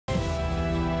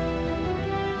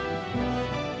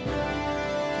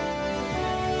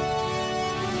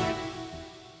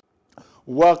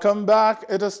Welcome back.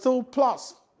 It is still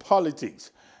Plus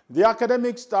Politics. The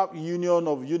Academic Staff Union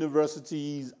of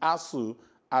Universities, ASUU,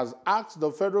 has asked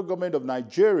the federal government of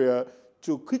Nigeria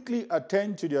to quickly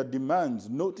attend to their demands,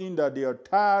 noting that they are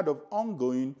tired of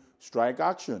ongoing strike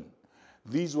action.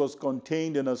 This was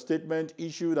contained in a statement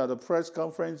issued at a press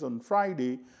conference on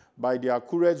Friday by the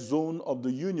Akure zone of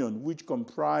the union, which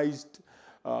comprised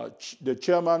the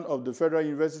chairman of the Federal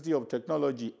University of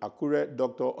Technology, Akure,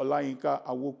 Dr. Olayinka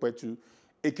Awokpetu,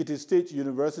 Ekiti State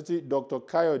University, Dr.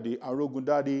 Kayode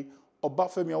Arogundade,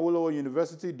 Obafemi Awolowo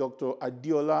University, Dr.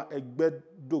 Adiola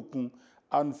Egbedokun,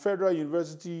 and Federal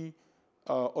University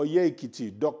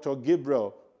Oye-Ekiti, Dr.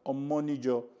 Gabriel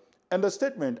Omonijo. In the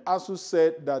statement, ASUU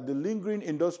said that the lingering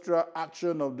industrial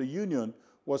action of the union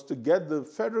was to get the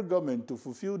federal government to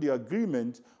fulfill the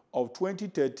agreement of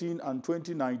 2013 and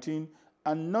 2019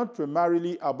 and not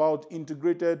primarily about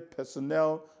integrated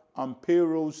personnel and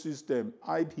payroll system,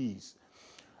 IPs.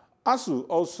 ASUU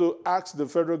also asked the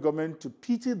federal government to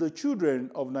pity the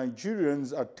children of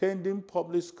Nigerians attending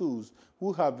public schools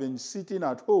who have been sitting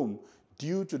at home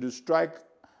due to the strike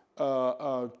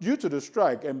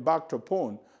embarked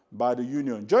upon by the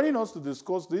union. Joining us to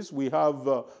discuss this, we have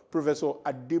Professor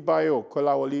Adebayo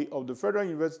Kolawole of the Federal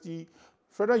University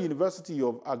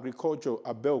of Agriculture,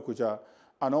 Abeokuta,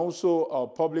 and also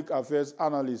public affairs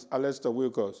analyst, Alester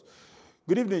Wilkers.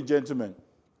 Good evening, gentlemen.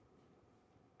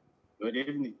 Good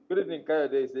evening. Good evening,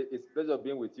 Kayode. It's a pleasure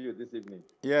being with you this evening.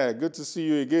 Yeah, good to see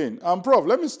you again. Prof,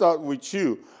 let me start with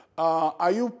you.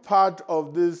 Are you part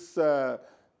of this, do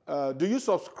you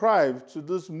subscribe to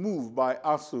this move by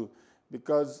ASUU?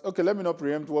 Because, okay, let me not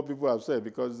preempt what people have said,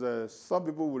 because some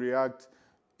people will react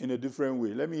in a different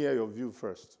way. Let me hear your view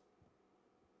first.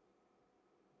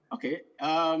 Okay.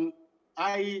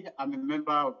 I am a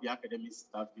member of the Academic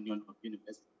Staff Union of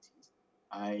Universities.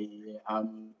 I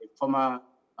am a former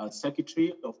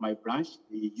secretary of my branch,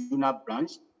 the UNA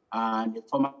branch, and a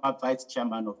former vice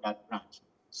chairman of that branch.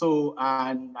 So,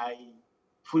 and I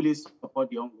fully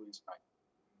support the ongoing strike.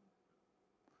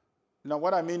 Now,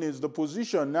 what I mean is the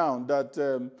position now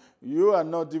that you are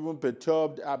not even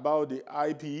perturbed about the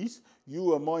IPs.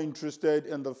 You are more interested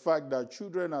in the fact that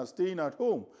children are staying at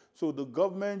home. So the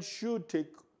government should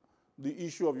take the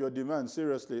issue of your demand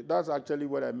seriously. That's actually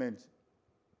what I meant.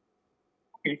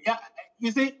 Okay. Yeah,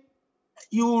 you see,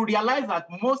 you realize that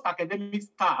most academic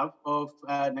staff of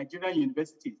Nigerian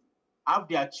universities have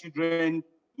their children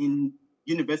in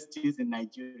universities in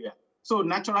Nigeria. So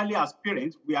naturally, as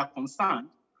parents, we are concerned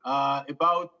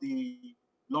about the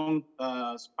long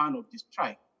span of the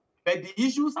strike. But the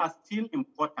issues are still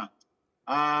important.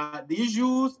 The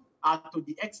issues are to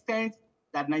the extent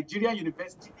that Nigerian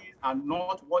universities are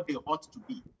not what they ought to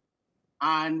be.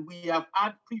 And we have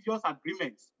had previous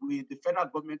agreements with the federal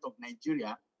government of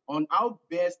Nigeria on how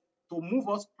best to move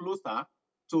us closer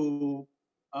to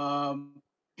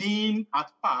being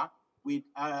at par with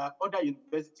other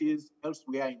universities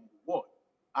elsewhere in the world.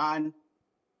 And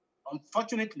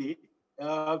unfortunately,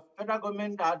 federal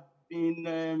government have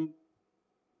been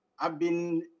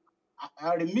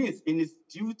remiss in its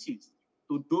duties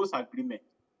to those agreements.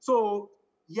 So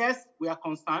yes, we are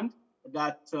concerned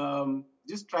that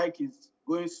this strike is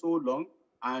going so long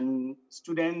and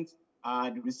students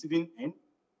are the receiving end.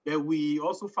 But we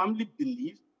also firmly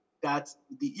believe that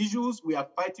the issues we are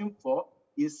fighting for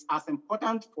is as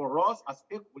important for us as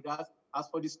stakeholders as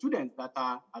for the students that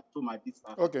are at home at this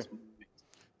moment. Okay.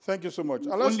 Thank you so much.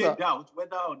 We only doubt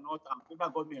whether or not our federal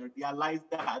government realize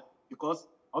that, because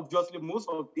obviously most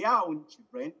of their own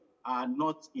children are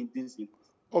not in this industry.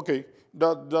 Okay,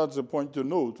 that's a point to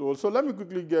note. So let me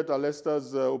quickly get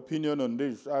Alester's opinion on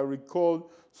this. I recall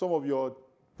some of your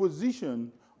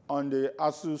position on the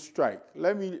ASUU strike.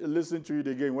 Let me listen to it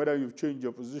again, whether you've changed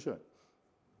your position.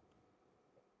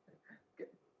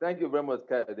 Thank you very much,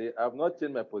 Kayode. I have not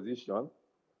changed my position.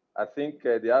 I think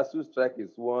the ASUU strike is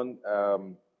one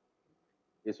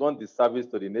disservice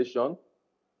to the nation.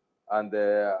 And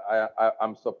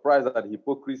I'm surprised at the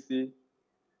hypocrisy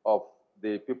of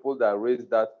the people that raised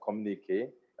that communique,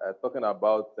 talking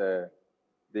about the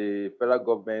federal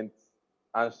government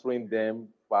answering them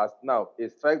fast. Now, a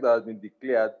strike that has been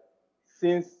declared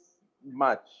since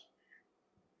March.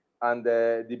 And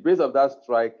the base of that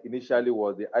strike initially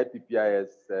was the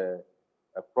IPPIS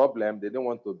problem. They didn't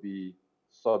want to be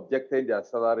subjecting their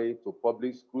salary to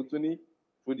public scrutiny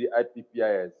through the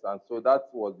IPPIS. And so that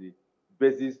was the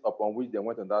basis upon which they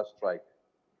went on that strike.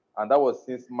 And that was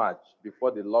since March,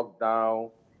 before the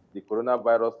lockdown, the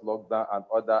coronavirus lockdown, and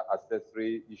other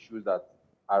accessory issues that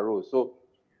arose. So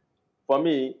for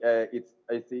me, it's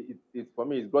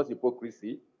gross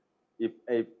hypocrisy.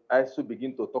 if ASUU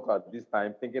begin to talk at this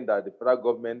time, thinking that the federal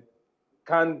government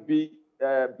can be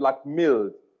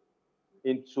blackmailed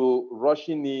into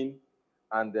rushing in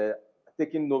and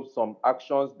taking up some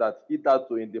actions that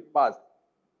hitherto in the past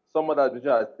some other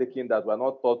administration has taken that were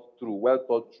not well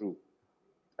thought through.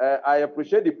 I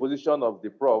appreciate the position of the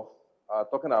prof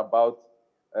talking about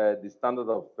the standard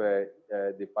of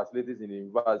the facilities in the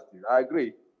universities. I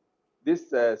agree. These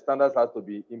standards have to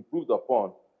be improved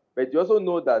upon. But you also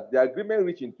know that the agreement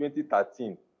reached in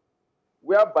 2013,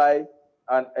 whereby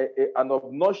an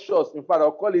obnoxious, in fact,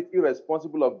 I'll call it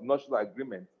irresponsible obnoxious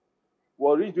agreement,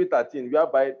 was reached in 2013,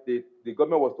 whereby the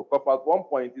government was to cover out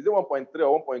 1.3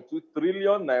 or 1.2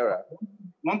 trillion naira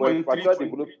for infrastructure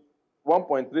development.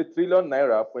 1.3 trillion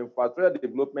naira for infrastructure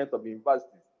development of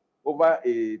universities over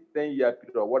a 10-year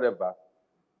period or whatever.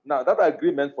 Now, that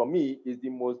agreement for me is the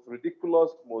most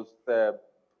ridiculous,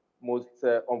 most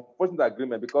unfortunate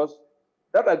agreement, because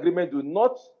that agreement do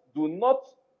not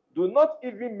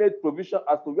even make provision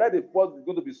as to where the funds is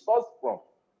going to be sourced from.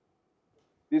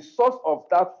 The source of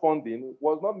that funding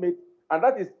was not made, and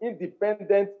that is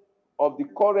independent of the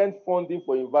current funding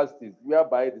for universities,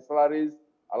 whereby the salaries,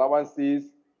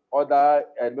 allowances, other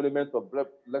elements of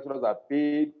lecturers are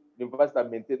paid, universities are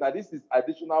maintained. Now, this is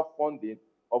additional funding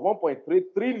of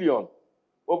 1.3 trillion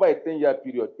over a 10-year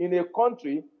period in a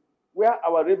country where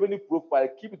our revenue profile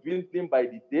keeps dwindling by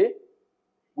the day.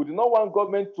 We do not want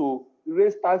government to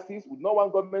raise taxes. We do not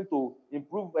want government to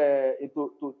improve,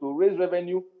 to raise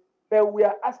revenue. But we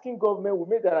are asking government, we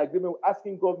made an agreement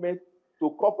asking government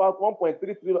to cover out 1.3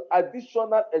 trillion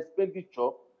additional expenditure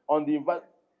on the investment.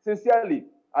 Sincerely,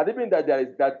 I think that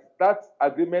that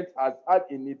agreement has had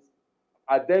in its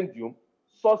addendum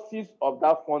sources of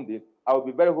that funding. I will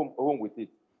be very home with it.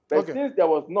 But since there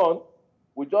was none,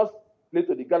 we just play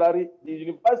to the gallery. The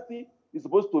university is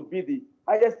supposed to be the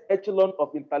highest echelon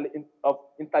of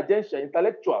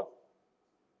intellectuals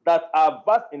that are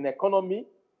vast in economy,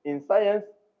 in science,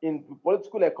 in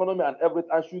political economy and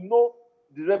everything, and should know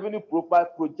the revenue profile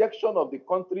projection of the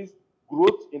country's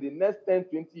growth in the next 10,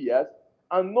 20 years,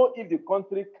 and know if the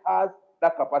country has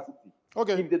that capacity.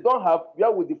 If they don't have,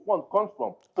 where would the fund come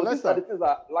from? So these are the things that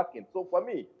are lacking. So for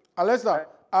me, Alessa,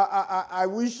 I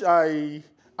wish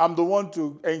I'm the one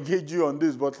to engage you on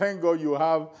this, but thank God you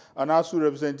have an ASUU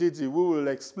representative who will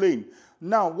explain.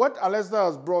 Now, what Alessa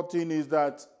has brought in is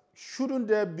that shouldn't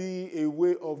there be a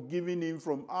way of giving in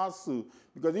from ASUU?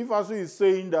 Because if ASUU is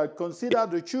saying that consider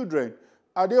the children,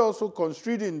 are they also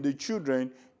constraining the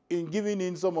children in giving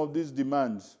in some of these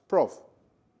demands? Prof.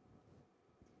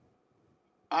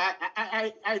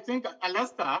 I think,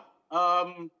 Alessa,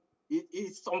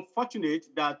 it's unfortunate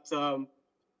that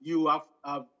you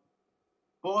have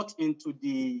bought into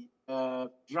the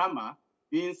drama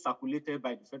being circulated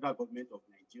by the federal government of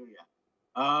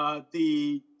Nigeria.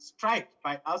 The strike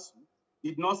by ASUU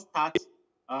did not start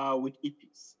with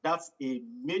EPIs. That's a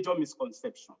major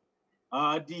misconception.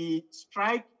 The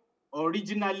strike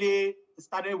originally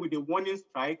started with a warning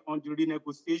strike on the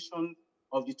renegotiation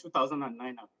of the 2009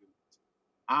 agreement.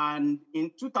 And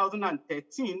in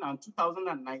 2013 and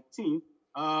 2019,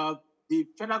 the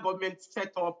federal government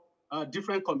set up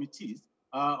different committees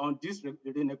on this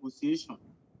renegotiation.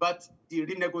 But the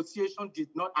renegotiation did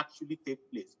not actually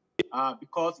take place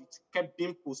because it kept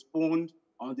being postponed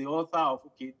on the author of,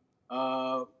 okay,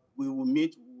 we will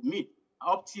meet,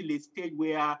 up till a stage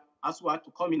where ASUU had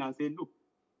to come in and say, look,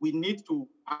 we need to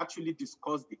actually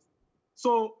discuss this.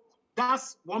 So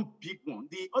that's one big one.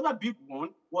 The other big one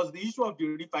was the issue of the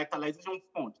revitalization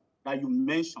fund that you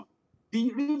mentioned.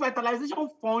 The revitalization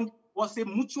fund was a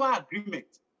mutual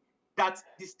agreement that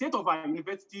the state of our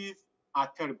universities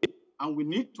are terrible and we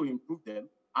need to improve them.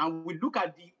 And we look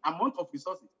at the amount of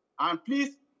resources. And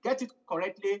please get it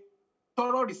correctly,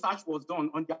 thorough research was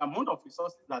done on the amount of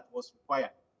resources that was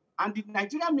required. And the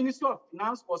Nigerian Ministry of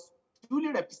Finance was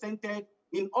duly represented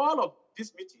in all of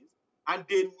these meetings, and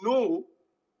they know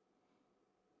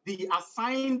the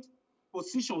assigned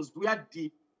positions where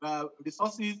the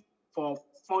resources for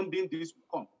funding this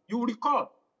will come. You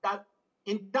recall that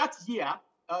in that year,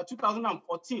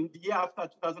 2014, the year after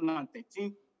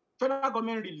 2013, federal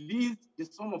government released the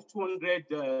sum of 200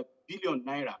 billion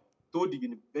naira to the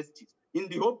universities in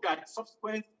the hope that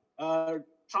subsequent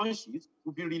tranches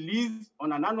will be released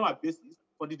on an annual basis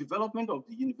for the development of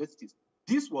the universities.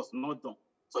 This was not done.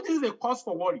 So this is a cause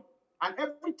for worry. And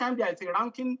every time there is a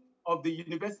ranking of the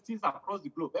universities across the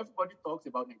globe, everybody talks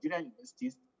about Nigerian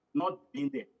universities not being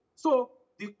there. So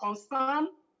the concern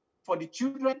for the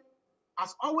children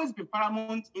has always been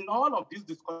paramount in all of these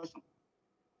discussions.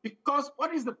 Because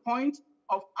what is the point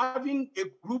of having a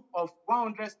group of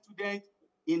 100 students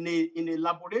in a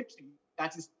laboratory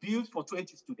that is built for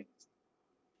 20 students.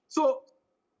 So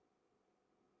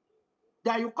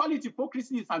that you call it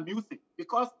hypocrisy is amusing,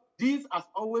 because this has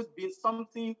always been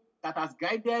something that has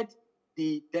guided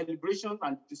the deliberations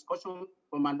and discussion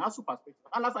from an ASUU perspective.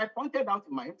 And as I pointed out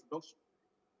in my introduction,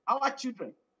 our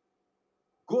children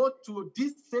go to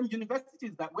these same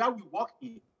universities that where we work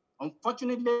in.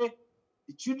 Unfortunately,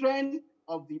 the children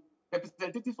of the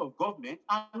representatives of government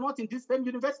are not in these same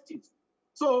universities.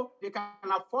 So they can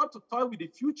afford to toy with the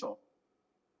future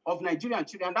of Nigerian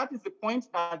children. And that is the point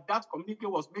that that communique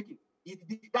was making.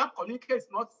 That communique is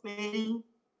not saying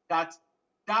that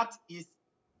that is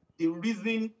the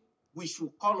reason we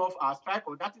should call off our strike,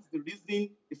 or that is the reason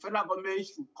the federal government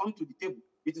should come to the table.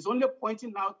 It is only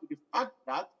pointing out to the fact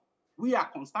that we are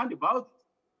concerned about it,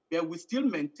 but we still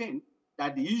maintain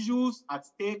that the issues at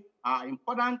stake are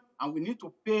important and we need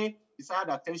to pay desired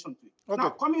attention to it. Okay. Now,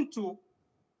 coming to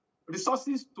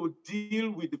resources to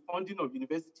deal with the funding of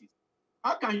universities,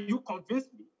 how can you convince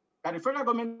me that the federal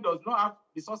government does not have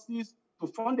resources to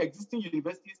fund existing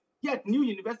universities, yet new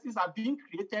universities are being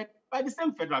created by the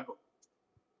same federal government?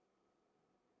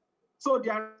 So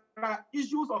there are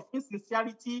issues of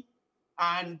insincerity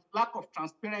and lack of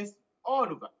transparency all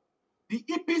over. The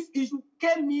EPIS issue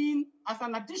came in as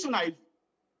an additional issue.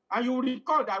 And you will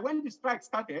recall that when the strike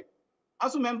started,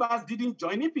 ASUU members didn't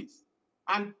join EPIS.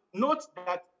 And note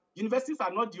that universities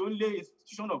are not the only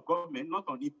institution of government not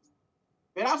on EPIS.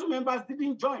 But ASUU members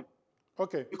didn't join.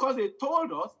 Okay. Because they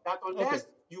told us that unless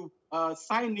you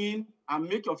sign in and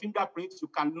make your fingerprints, you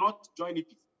cannot join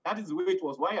EPIS. That is the way it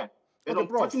was wired. But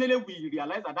unfortunately, we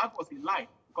realized that that was a lie,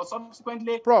 because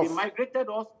subsequently they migrated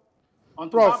us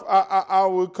onto Prof, I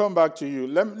will come back to you.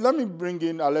 Let me bring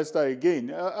in Alesta again.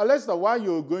 Alesta, while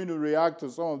you're going to react to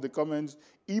some of the comments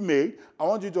emailed, I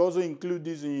want you to also include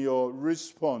this in your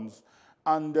response.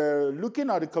 And looking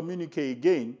at the communique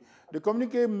again, the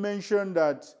communique mentioned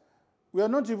that we are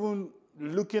not even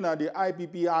looking at the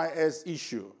IPPIS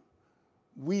issue.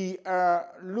 We are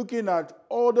looking at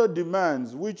other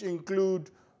demands, which include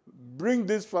bring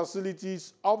these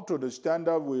facilities up to the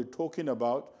standard we're talking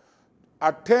about,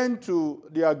 attend to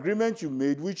the agreement you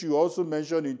made, which you also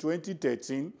mentioned in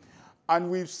 2013, and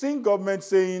we've seen government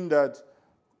saying that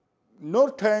no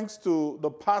thanks to the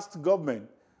past government,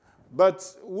 but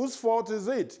whose fault is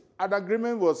it? An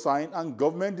agreement was signed and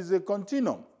government is a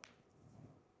continuum.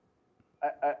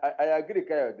 I agree,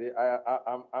 Kayode.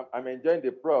 I'm enjoying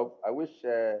the prof. I wish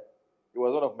it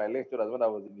was one of my lecturers when I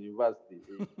was in the university.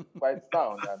 It's quite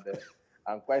sound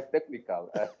and quite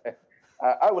technical.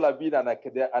 I would have been an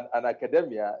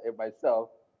academia myself,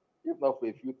 if not for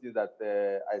a few things that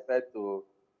I started to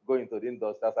go into the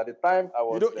industry. At the time, I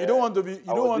was. You don't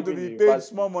want to be paid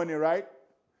small money, right?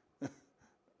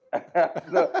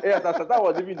 No, yes, as I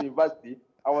was living in university,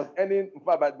 I was earning. In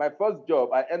fact, my first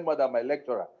job, I earned more than my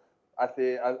lecturer as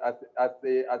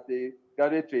a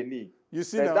graduate trainee. You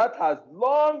see, now that has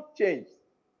long changed.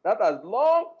 That has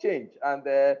long changed, and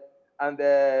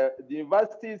the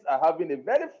universities are having a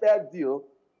very fair deal,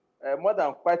 more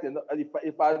than quite enough.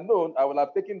 If I had known, I would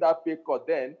have taken that pay cut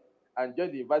then and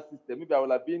joined the university system. Maybe I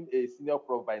would have been a senior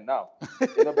prof by now.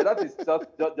 But that is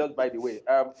just by the way.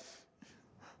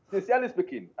 Sincerely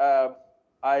speaking,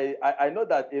 I know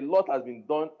that a lot has been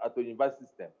done at the university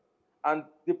system. And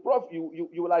the prof, you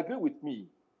will agree with me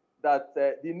that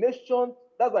the nation,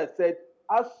 that's why I said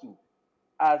ASUU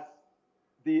as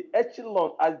the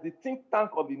echelon, as the think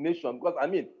tank of the nation, because I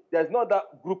mean, there's not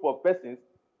that group of persons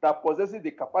that possesses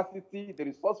the capacity, the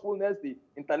resourcefulness, the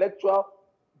intellectual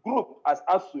group as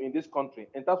ASUU in this country,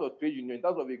 in terms of trade union, in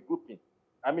terms of a grouping.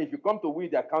 I mean, if you come to we,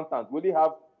 the accountants, we only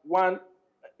have one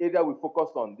area we focus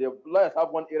on. The lawyers have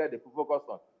one area they focus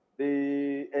on.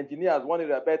 The engineers, one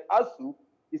area. But ASUU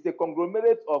is a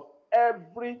conglomerate of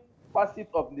every facet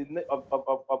of the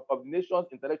nation's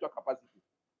intellectual capacity.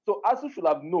 So ASUU should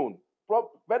have known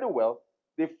very well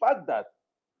the fact that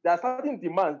there are certain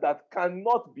demands that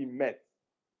cannot be met,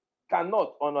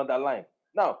 cannot on underline.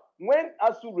 Now, when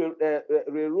ASUU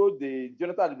rewrote the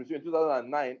Jonathan administration in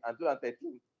 2009 and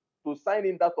 2013 to sign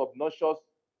in that obnoxious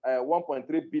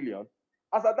 1.3 billion,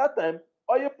 as at that time,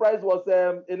 oil price was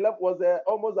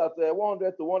almost at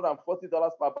 $100 to $140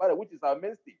 per barrel, which is our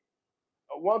mainstay,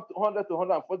 $100 to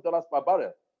 $140 per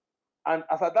barrel. And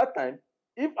as at that time,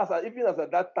 even as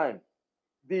at that time,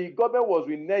 the government was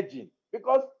reneging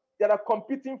because there are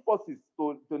competing forces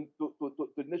to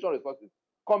the national resources,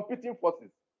 competing forces.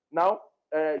 Now,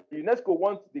 UNESCO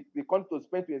wants the country to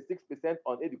spend 26%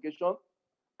 on education.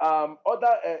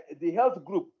 The health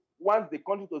group wants the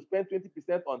country to spend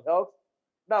 20% on health.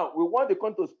 Now, we want the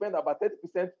country to spend about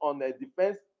 30% on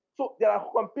defense. So there are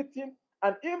competing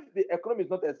And if the economy is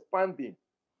not expanding,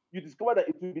 you discover that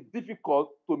it will be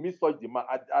difficult to meet such demand.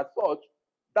 As such,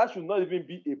 that should not even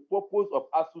be a purpose of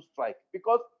ASUU strike,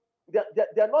 because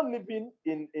they are not living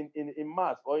in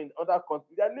mass or in other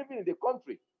countries. They are living in the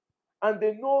country, and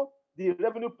they know the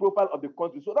revenue profile of the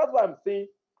country. So that's why I'm saying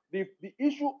the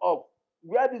issue of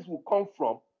where this will come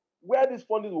from, where this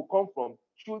funding will come from,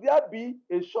 should there be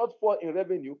a shortfall in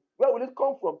revenue, where will it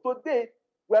come from? Today,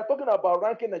 we are talking about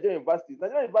ranking Nigerian universities.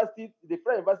 Nigerian universities, the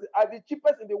French universities, are the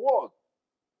cheapest in the world.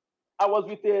 I was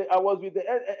with the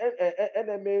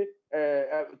NMA,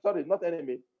 sorry, not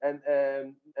NMA, and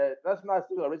National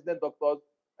Association of Resident Doctors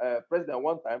president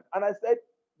one time, and I said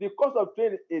the cost of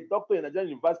training a doctor in Nigerian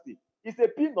university is a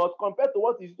peanut compared to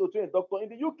what it is to train a doctor in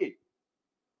the UK.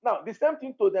 Now, the same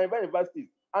thing to the Nigerian universities,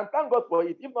 and thank God for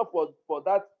it. If not for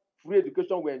that free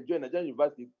education we enjoy in Nigerian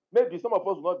universities, maybe some of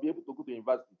us will not be able to go to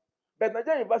university. But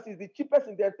Nigerian university is the cheapest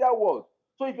in the entire world.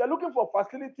 So if you're looking for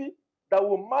facility that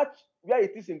will match where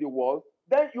it is in the world,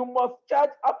 then you must charge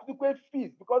adequate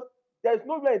fees, because there is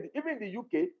nowhere, even in the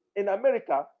UK, in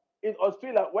America, in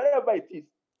Australia, wherever it is,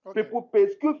 people pay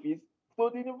school fees to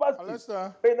the universities.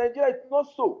 But in Nigeria, it's not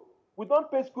so. We don't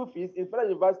pay school fees in federal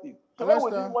universities. So where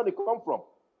would this money come from?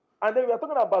 And then we are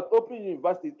talking about opening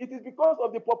universities. It is because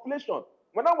of the population.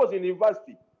 When I was in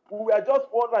university, we were just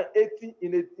 180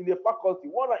 in a faculty,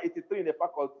 183 in a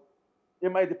faculty.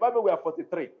 In my department, we are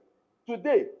 43.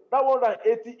 Today, that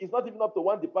 180 is not even up to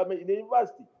one department in the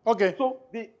university. Okay. So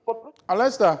the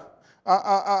Alester,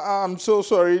 I'm so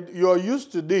sorry. You're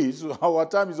used to this. Our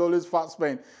time is always fast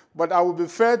spent. But I will be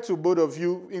fair to both of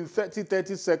you in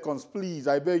 30 seconds. Please,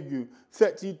 I beg you,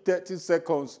 30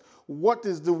 seconds. What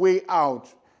is the way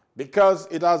out? Because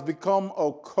it has become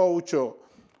a culture.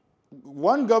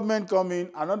 One government comes in,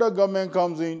 another government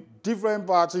comes in, different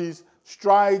parties,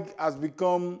 strike has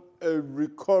become a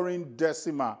recurring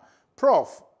decima.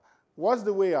 Prof, what's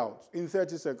the way out in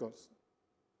 30 seconds?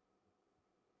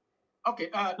 Okay,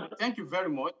 thank you very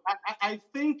much. I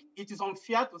think it is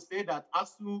unfair to say that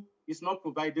ASUU is not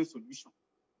providing solution.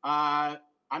 I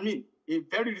mean, a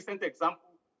very recent example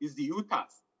is the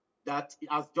UTAS that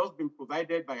has just been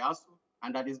provided by ASUU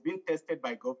and that is being tested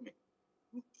by government.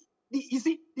 You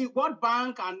see, the World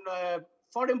Bank and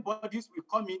foreign bodies will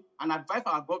come in and advise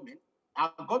our government.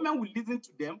 Our government will listen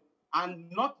to them and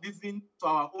not listen to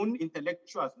our own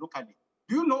intellectuals locally.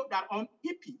 Do you know that on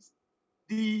EPs,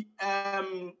 the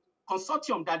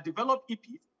consortium that developed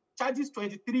EPs charges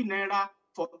 23 naira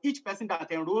for each person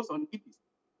that enrolls on EPs?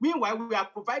 Meanwhile, we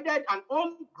have provided an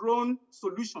homegrown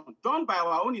solution done by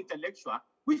our own intellectual,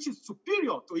 which is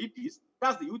superior to EPs,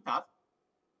 that's the UTAS,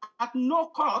 at no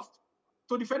cost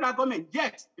to the federal government.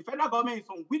 Yet, the federal government is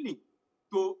unwilling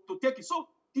to take it. So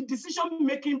the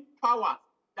decision-making power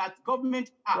that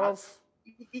government has,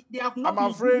 they have not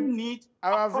been using it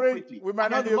appropriately. We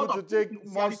might not be able to take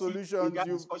more solutions.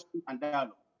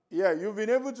 Yeah, you've been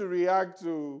able to react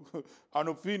to an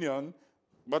opinion,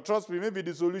 but trust me, maybe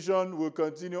the solution will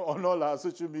continue on all our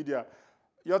social media.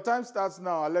 Your time starts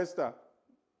now, Alester.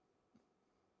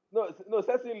 No,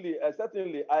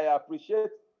 certainly, I appreciate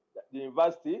the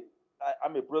university.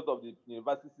 I'm a product of the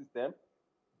university system,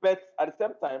 but at the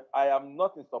same time, I am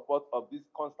not in support of this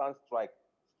constant strike.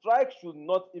 Strike should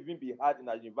not even be had in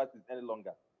our universities any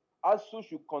longer. ASUU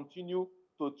should continue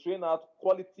to train out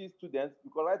quality students,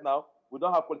 because right now, we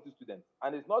don't have quality students.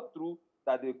 And it's not true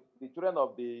that the children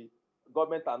of the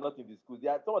government are not in the schools.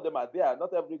 Some of them are there.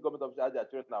 Not every government official has their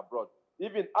children abroad.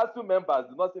 Even ASUU members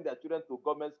do not send their children to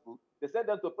government schools. They send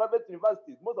them to private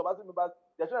universities. Most of ASUU members,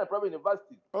 their children are private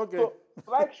universities. Okay. So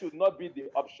strike should not be the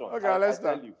option. Okay, Alester.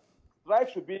 I tell you. Strike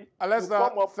should be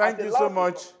Alester, thank you so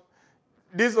much.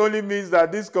 This only means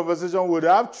that this conversation would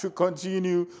have to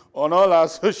continue on all our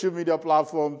social media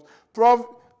platforms. Prof,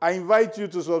 I invite you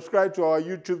to subscribe to our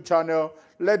YouTube channel.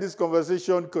 Let this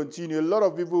conversation continue. A lot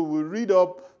of people will read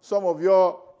up some of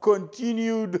your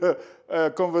continued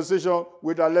conversation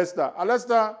with Alester.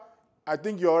 Alester, I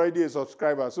think you're already a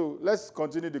subscriber, so let's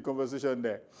continue the conversation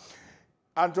there.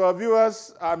 And to our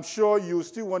viewers, I'm sure you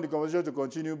still want the conversation to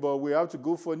continue, but we have to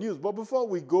go for news. But before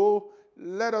we go,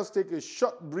 let us take a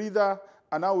short breather,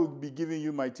 and I will be giving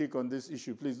you my take on this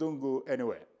issue. Please don't go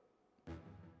anywhere.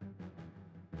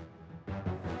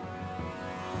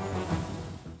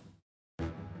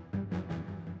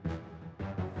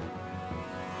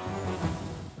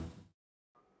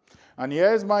 And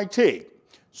here's my take.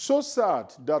 So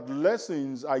sad that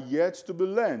lessons are yet to be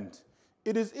learned.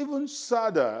 It is even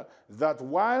sadder that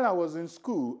while I was in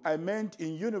school, I meant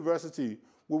in university,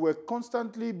 we were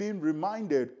constantly being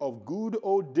reminded of good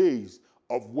old days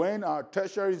of when our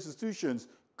tertiary institutions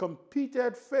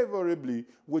competed favorably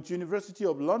with University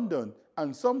of London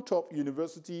and some top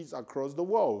universities across the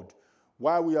world,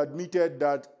 while we admitted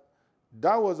that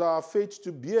was our fate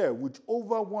to bear with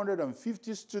over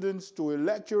 150 students to a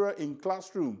lecturer in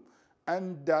classroom,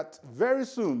 and that very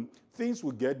soon things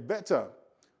would get better.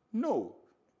 No,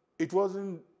 it was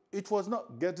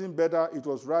not getting better, it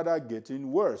was rather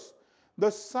getting worse. The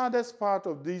saddest part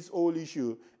of this whole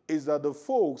issue is that the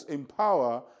folks in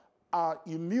power are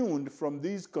immune from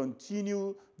this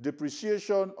continued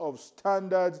depreciation of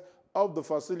standards of the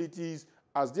facilities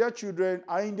as their children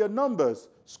are in their numbers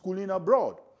schooling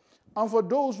abroad. And for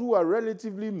those who are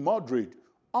relatively moderate,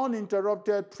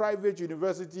 uninterrupted private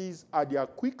universities are their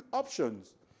quick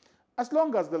options. As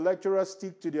long as the lecturers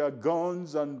stick to their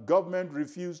guns and government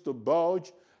refuse to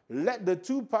budge, let the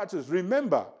two parties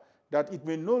remember that it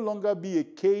may no longer be a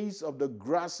case of the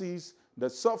grasses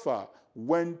that suffer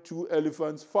when two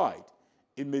elephants fight.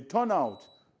 It may turn out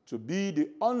to be the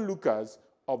onlookers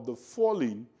of the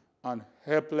falling and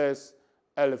helpless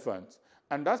elephants.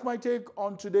 And that's my take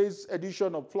on today's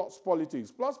edition of Plus Politics.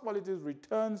 Plus Politics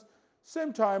returns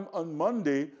same time on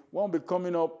Monday. We'll be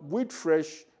coming up with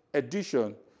fresh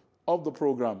edition of the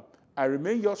program. I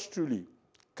remain yours truly,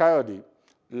 Kayode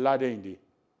Ladende.